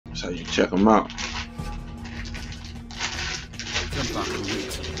That's how you check them out.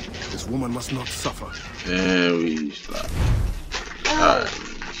 This woman must not suffer. And we stop. Alright,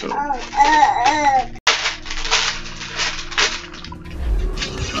 so. Alright,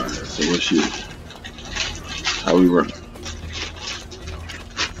 so what's she? How we run?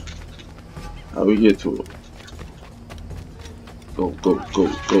 How we get to it? Go, go,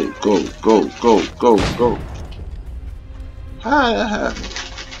 go, go, go, go, go, go, go. How did that happen?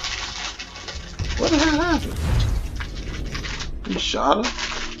 What the hell happened? You shot her?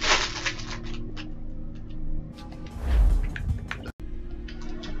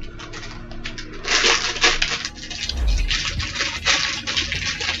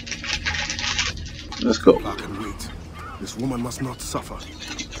 Let's go. I can wait. This woman must not suffer.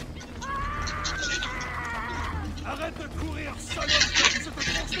 Arrête de courir, salope! Je te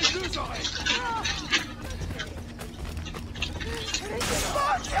tranche les deux oreilles!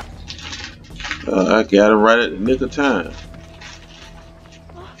 I got it right at the nick of time.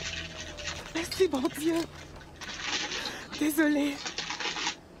 Merci, bon Dieu. Désolé.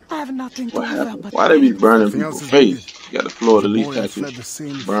 I have nothing to What offer happened? but Why they be thanks. burning people's face? You got the Fleur de Lis The boy had tattoo. fled the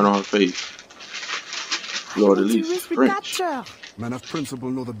same Burn on her face. Fleur de What do you Lis. risk French. recapture? Men of principle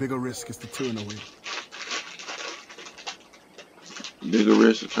know the bigger risk is to turn away. Bigger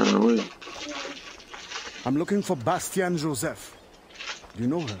risk to turn away. I'm looking for Bastien Joseph. Do you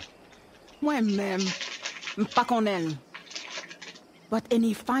know her? Moi-même, pas qu'on elle. But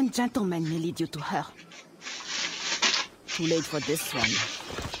any fine gentleman may lead you to her. Too late for this one.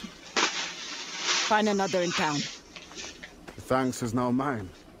 Find another in town. The thanks is now mine.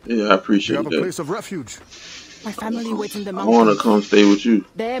 Yeah, I Do appreciate you have a that. place of refuge? My family waits in the I want to mountains. come stay with you.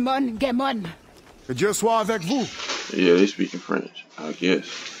 Demon, Gemon. Que Dieu soit avec vous. Yeah, they speaking French, I guess.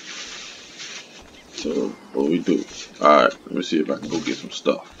 So, what we do? Alright, let me see if I can go get some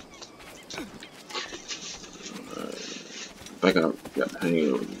stuff. I think I got the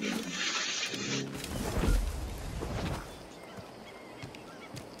hang of it again.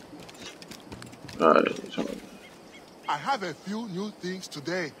 Alright, I have a few new things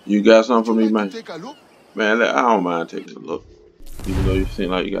today. you got something for me, Would you like man? to take a look? Man, I don't mind taking a look. Even though you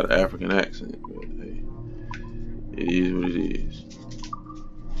seem like you got an African accent. But hey, it is what it is.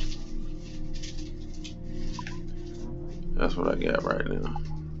 That's what I got right now.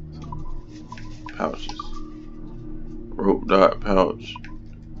 Pouches. Rope dart pouch.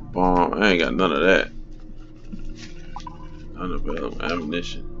 Bomb. I ain't got none of that. Unavailable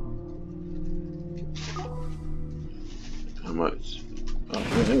ammunition. How much? Oh,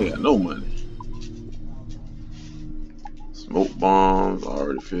 man, I ain't got no money. Smoke bombs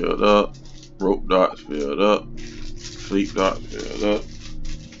already filled up. Rope darts filled up. Sleep darts filled up.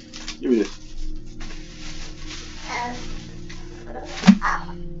 Give me this.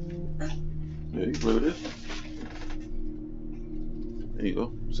 Yeah, you can play with this. There you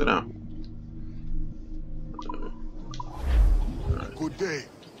go. Sit down. Good day,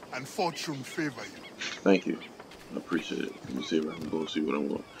 and fortune favor you. Thank you. I appreciate it. Let me see if I can go see what I'm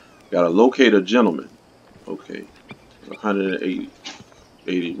going. Gotta locate a gentleman. Okay.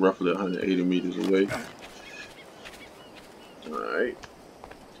 180, roughly 180 meters away. Alright.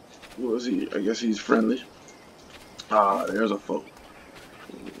 Who is he? I guess he's friendly. Ah, there's a foe.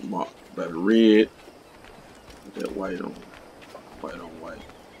 Marked by the red. With that white on white.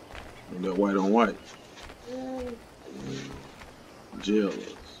 And that white on white.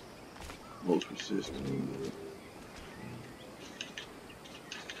 Jailers. Most persistent.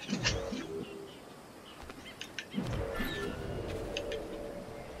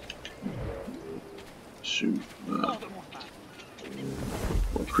 Shoot. I'll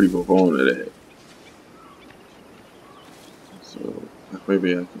creep up on to that. So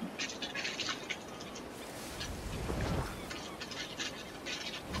maybe I can.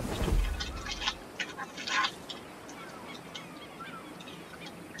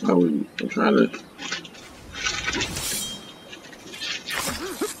 I'm trying to.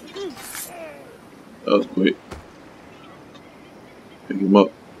 That was quick. Pick him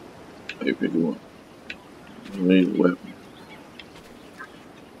up. Hey, pick him up. I need a weapon.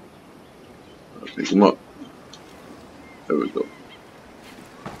 I'll pick him up. There we go.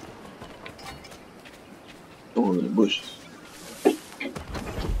 Going in the bushes.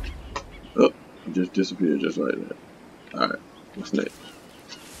 Oh, he just disappeared just like that. Alright, what's next?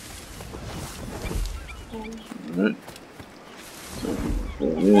 Alright. So,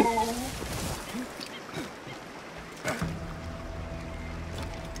 going in.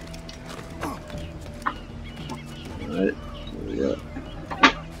 Alright, so we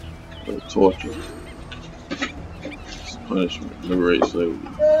got torture. Punishment, liberate slavery.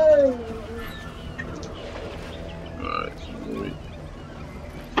 Alright, so maybe.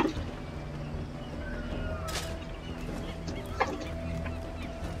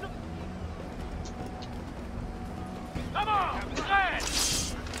 Come on, Fred!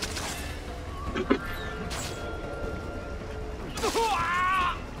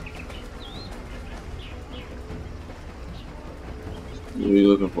 What are you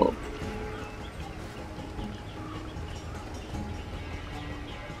looking for?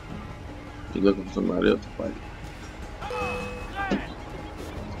 You looking for somebody else to fight?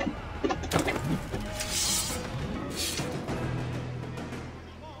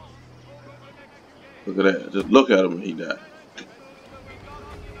 Look at that. Just look at him and he died.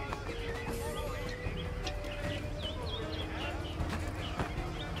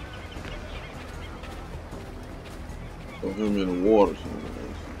 Throw him in the water somewhere.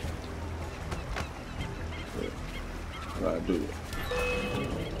 That's how I do it.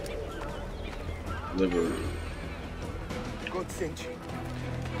 Liberate. Good Finch.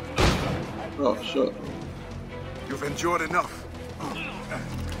 Oh, shut. You've endured enough.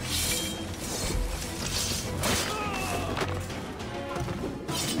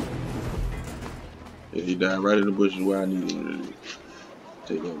 Yeah, he died right in the bushes where I needed him to do.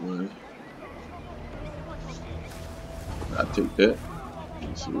 Take that money. I take that.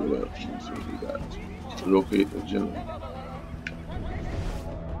 Let's see what else. Let's see what we got. Locate the general.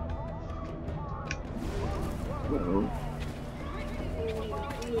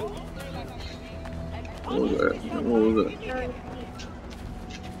 What was that? What was that?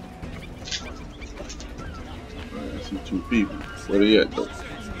 I see two people. Where they at though?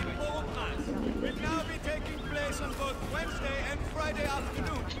 Will now be taking place on both Wednesday and Friday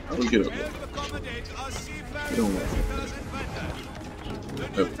afternoon. How do we get up there? To accommodate our seafaring Don't worry. visitors and vendors. The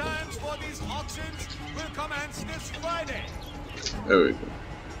new times for these auctions will commence this Friday. There we go.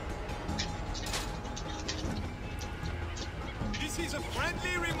 This is a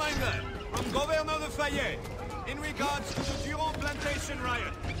friendly reminder from Governor Lafayette in regards to the Durand Plantation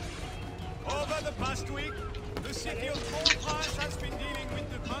riot. Over the past week, the city of Port-au-Prince has been dealing with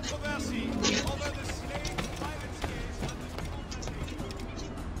the controversy over the slave violence case on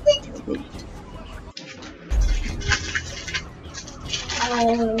the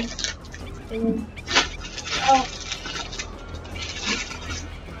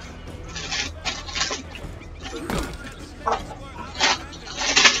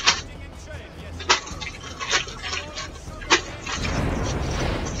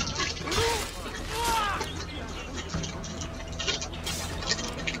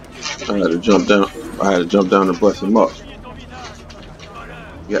I had to jump down. I had to jump down and bust him up.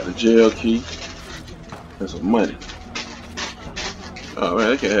 You got the jail key and some money. Oh man,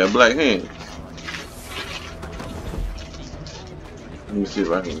 they can't have black hands. Let me see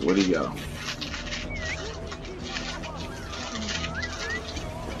if I can. What do you got on?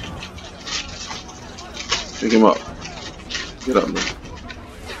 Pick him up. Get up, man.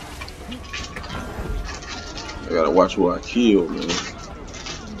 I gotta watch who I kill, man.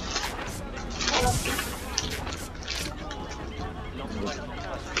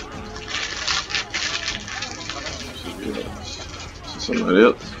 Somebody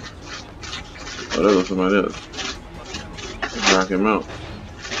else. Oh, that was somebody else. Knock him out.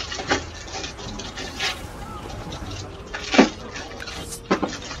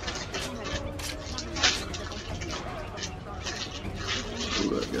 Who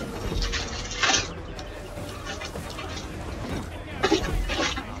that guy?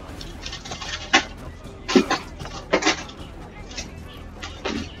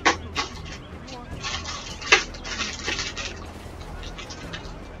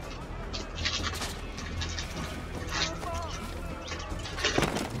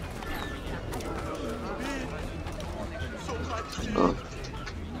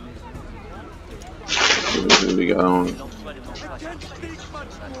 What we got on?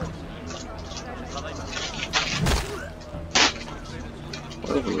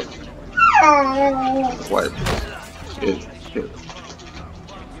 White. Shit.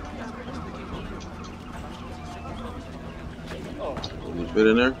 Did he fit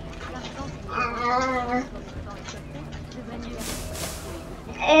in there?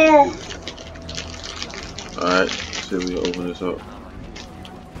 Alright, see if we open this up.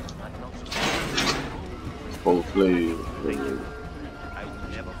 Full slave.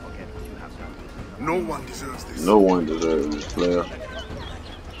 No one deserves this. No one deserves this, player.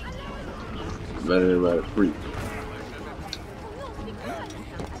 Let everybody free.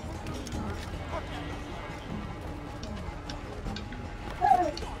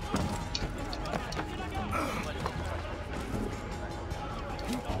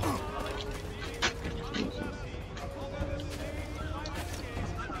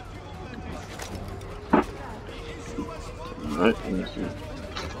 Alright, let me see.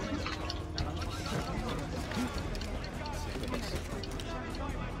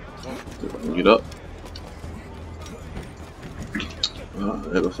 See if I can get up.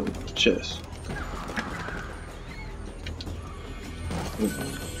 There goes some chest.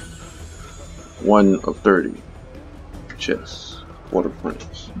 1 of 30 chests,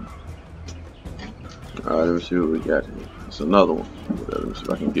 waterprints. Alright, let me see what we got here. It's another one. Let me see if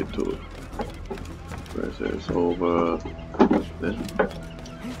I can get to it. Where it says over there.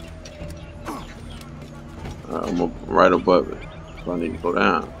 I'm up right above it, so I need to go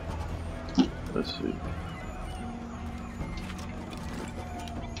down. Let's see.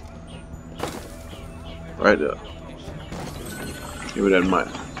 Right there. Give me that mic.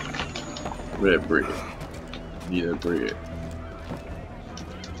 Give me that bread. Need that bread.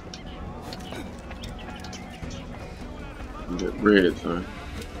 Get that bread, son.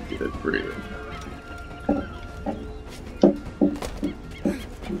 Get that bread.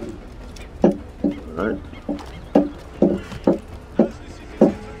 Alright.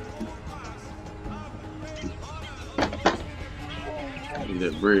 Get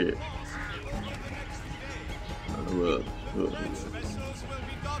that bread. Well.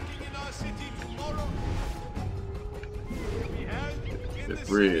 Get that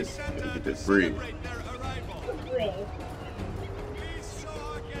bread. Gotta get that bread.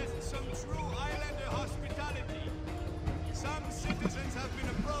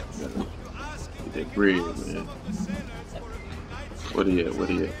 Get that bread, man. What he at? What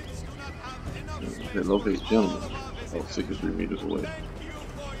he at? Okay, locate gentleman. Oh, 63 meters away.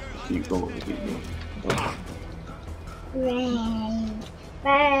 Keep going, keep going. Oh.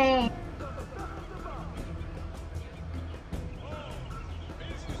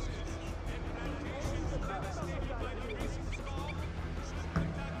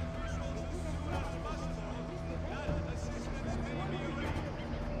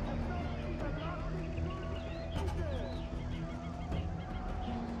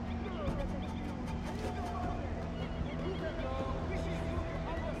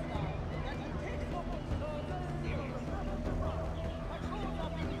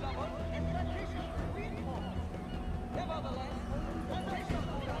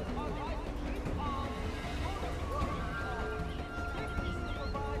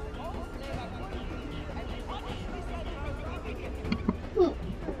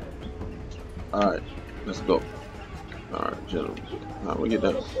 Alright, let's go. Alright, gentlemen. Alright, we get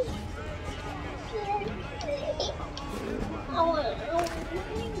that.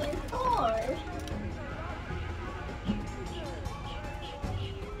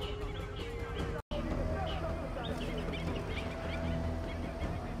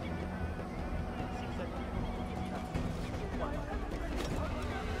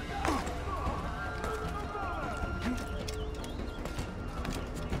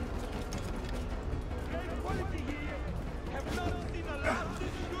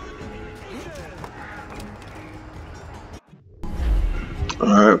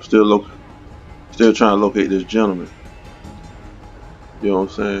 Alright, I'm still trying to locate this gentleman. You know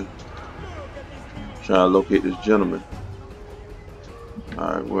what I'm saying? Trying to locate this gentleman.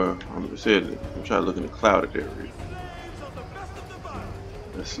 Alright, well, I'm trying to look in the clouded area.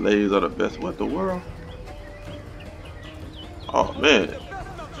 The slaves are the best. What the world? Oh man. An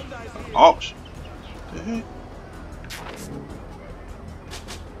auction. What the heck?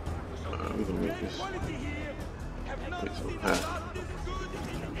 Alright, we're gonna make this. Make some high.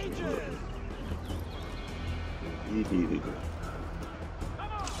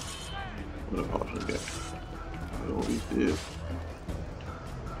 What an auction got? What he did.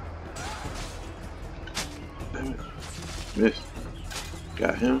 Damn it. Missed.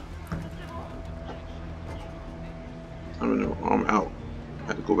 Got him. I'm out. I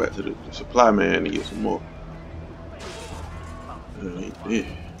had to go back to the supply man to get some more. He did.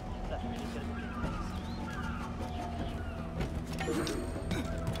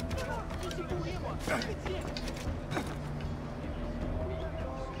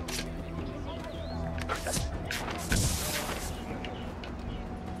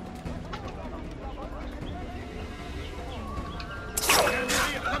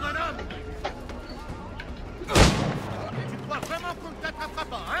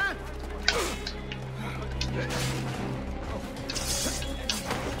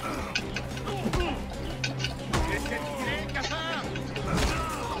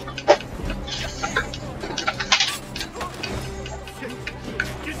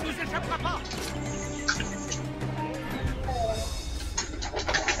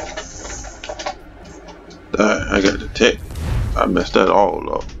 I got to detect. I messed that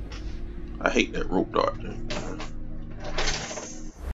all up. I hate that rope dart thing.